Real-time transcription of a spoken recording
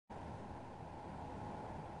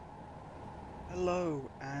Hello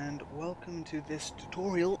and welcome to this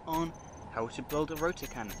tutorial on how to build a rotor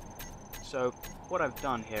cannon. So what I've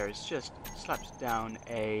done here is just slapped down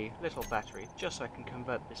a little battery just so I can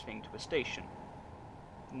convert this thing to a station.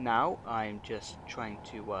 Now I'm just trying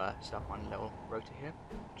to set up one little rotor here,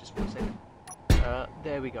 just for a second.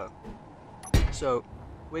 There we go. So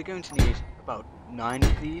we're going to need about 9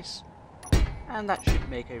 of these, and that should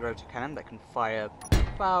make a rotor cannon that can fire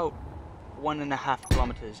about 1.5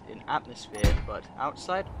 kilometers in atmosphere, but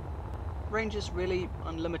outside, range is really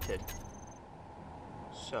unlimited.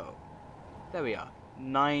 So, there we are.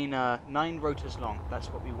 9 rotors long. That's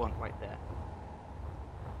what we want right there.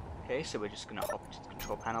 Okay, so we're just going to hop into the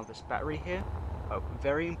control panel of this battery here. Oh,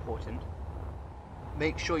 very important.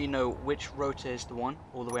 Make sure you know which rotor is the one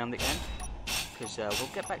all the way on the end, because we'll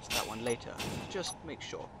get back to that one later. Just make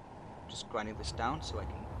sure. Just grinding this down so I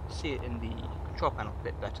can see it in the control panel a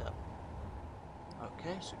bit better.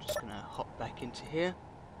 Okay, so just gonna hop back into here,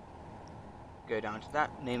 go down to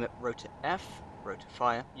that, name it Rotor F, Rotor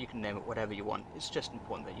Fire. You can name it whatever you want, it's just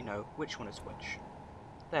important that you know which one is which.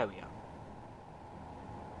 There we are.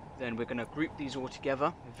 Then we're gonna group these all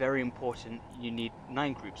together. Very important, you need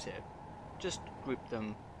 9 groups here. Just group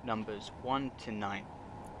them numbers 1 to 9.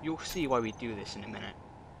 You'll see why we do this in a minute.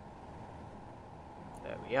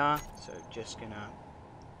 There we are, so just gonna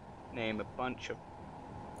name a bunch of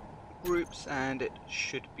groups and it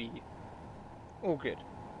should be all good.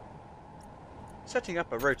 Setting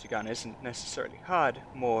up a rotor gun isn't necessarily hard,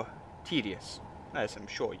 more tedious, as I'm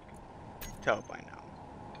sure you can tell by now.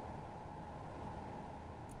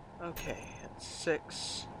 Okay, that's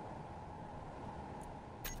 6,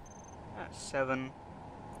 that's 7,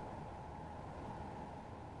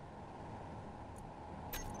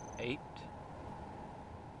 8,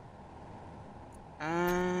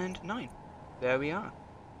 and 9. There we are.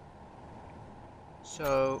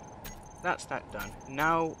 So that's that done.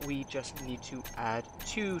 Now we just need to add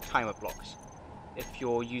 2 timer blocks. If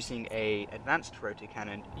you're using an advanced rotor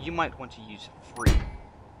cannon, you might want to use 3.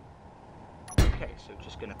 Okay, so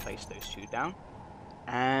just going to place those 2 down,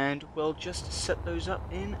 and we'll just set those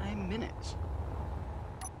up in a minute.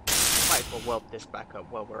 Might as well weld this back up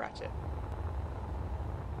while we're at it.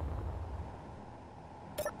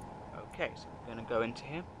 Okay, so we're going to go into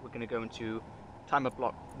here. We're going to go into timer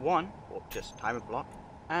block 1, or just timer block,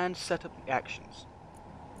 and set up the actions.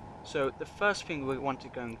 So the first thing we want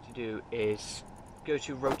to do is go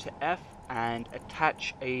to rotor F and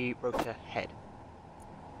attach a rotor head.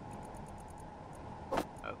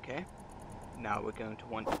 Okay, now we're going to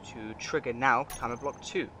want to trigger now timer block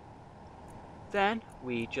 2. Then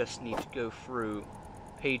we just need to go through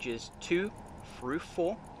pages 2 through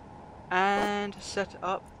 4 and set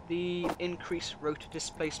up the increase rotor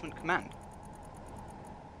displacement command.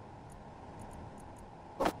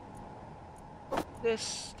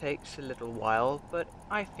 This takes a little while, but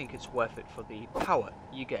I think it's worth it for the power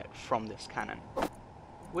you get from this cannon,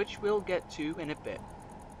 which we'll get to in a bit.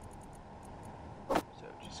 So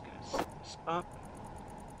just going to set this up.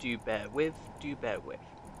 Do bear with, do bear with.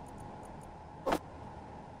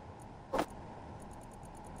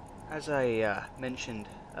 As I mentioned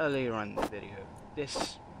earlier on in the video,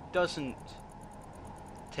 this doesn't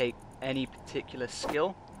take any particular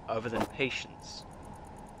skill other than patience.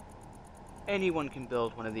 Anyone can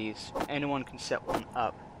build one of these, anyone can set one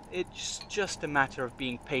up. It's just a matter of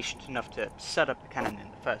being patient enough to set up the cannon in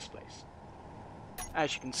the first place.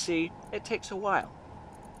 As you can see, it takes a while.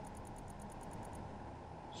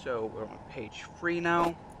 So we're on page 3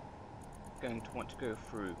 now. Going to want to go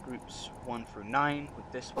through groups 1 through 9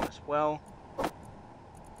 with this one as well.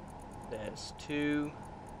 There's 2.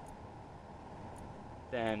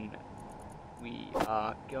 Then we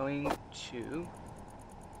are going to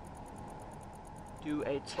do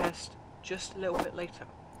a test just a little bit later.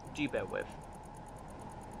 Do bear with.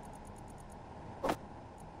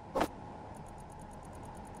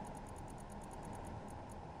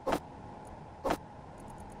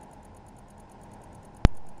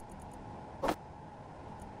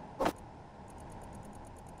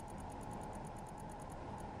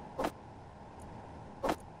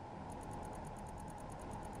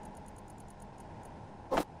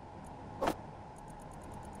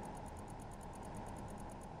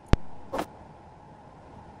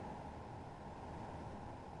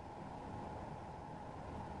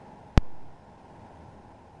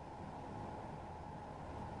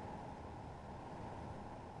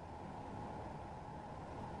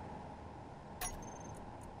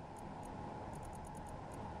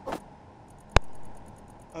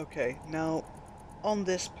 Okay, now on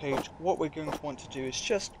this page what we're going to want to do is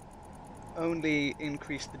just only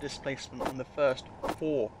increase the displacement on the first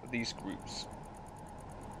 4 of these groups.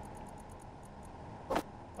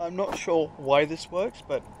 I'm not sure why this works,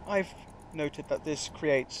 but I've noted that this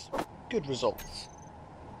creates good results.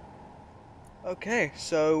 Okay,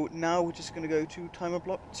 so now we're just going to go to timer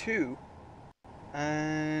block 2.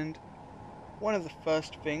 And one of the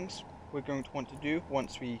first things we're going to want to do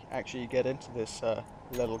once we actually get into this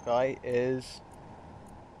little guy is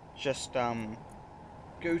just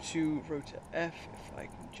go to Rotor F, if I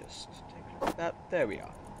can just take a look at that. There we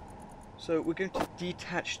are. So we're going to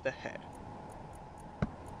detach the head.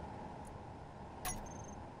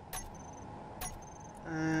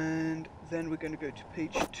 And then we're going to go to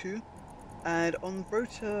page 2. And on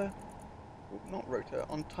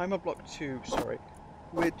on timer block 2, sorry,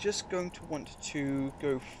 we're just going to want to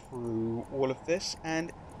go through all of this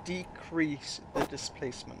and decrease the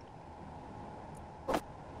displacement.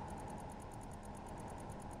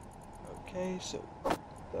 Okay, so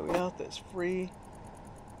there we are, there's 3.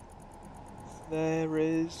 There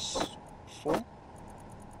is 4.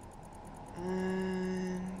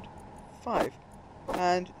 And 5.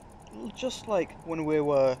 And just like when we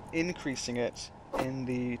were increasing it in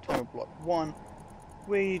the timer block 1,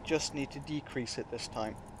 we just need to decrease it this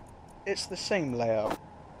time. It's the same layout.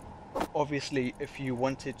 Obviously, if you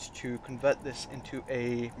wanted to convert this into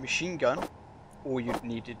a machine gun, all you'd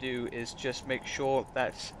need to do is just make sure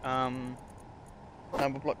that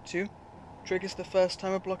timer block 2 triggers the first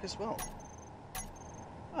timer block as well.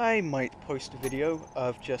 I might post a video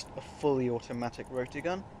of just a fully automatic rotor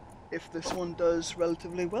gun if this one does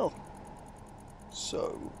relatively well.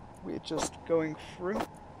 So we're just going through.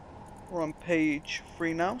 We're on page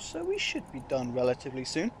 3 now, so we should be done relatively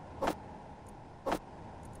soon.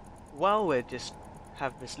 While we just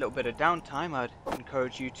have this little bit of downtime, I'd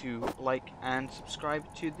encourage you to like and subscribe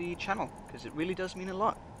to the channel, because it really does mean a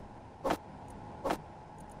lot.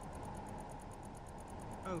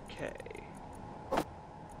 Okay.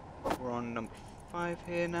 We're on number 5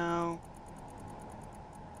 here now.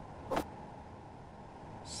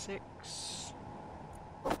 6.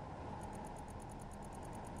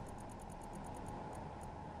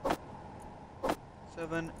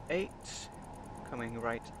 7, 8. Coming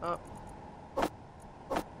right up.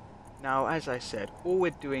 Now, as I said, all we're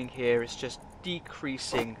doing here is just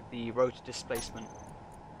decreasing the rotor displacement.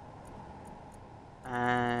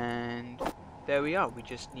 And there we are. We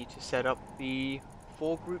just need to set up the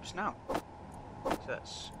 4 groups now. So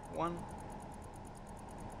that's 1.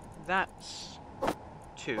 That's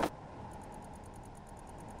 2.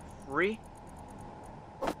 3.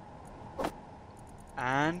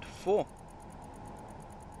 And 4.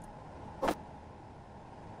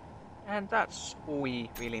 And that's all we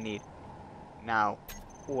really need. Now,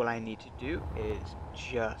 all I need to do is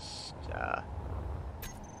just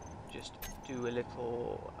do a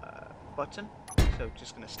little button. So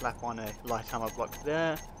just going to slap on a light armor block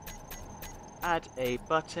there, add a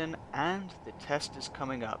button, and the test is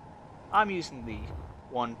coming up. I'm using the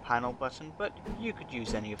 1 panel button, but you could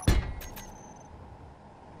use any of them.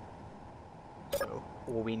 So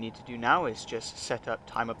all we need to do now is just set up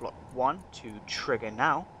timer block 1 to trigger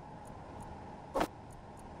now.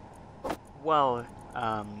 While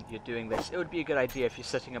you're doing this, it would be a good idea if you're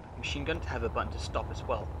setting up a machine gun to have a button to stop as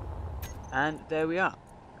well. And there we are.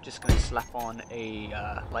 Just going to slap on a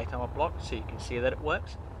light armor block so you can see that it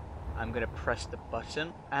works. I'm going to press the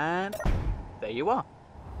button, and there you are.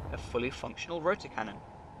 A fully functional rotor cannon.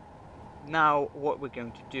 Now what we're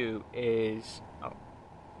going to do is...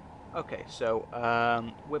 okay, so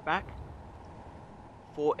we're back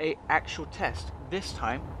for an actual test. This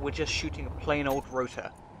time we're just shooting a plain old rotor.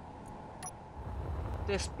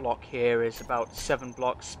 This block here is about 7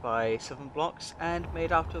 blocks by 7 blocks and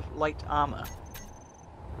made out of light armor.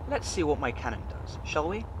 Let's see what my cannon does, shall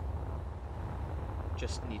we?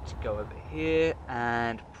 Just need to go over here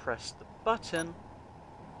and press the button.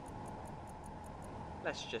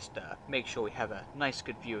 Let's just make sure we have a nice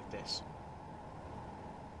good view of this.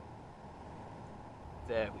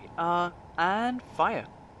 There we are, and fire.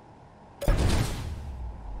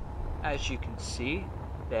 As you can see,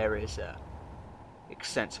 there is a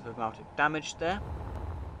extensive amount of damage there.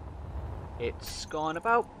 It's gone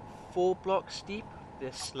about 4 blocks deep,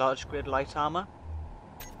 this large grid light armor,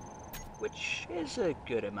 which is a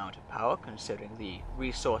good amount of power considering the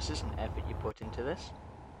resources and effort you put into this.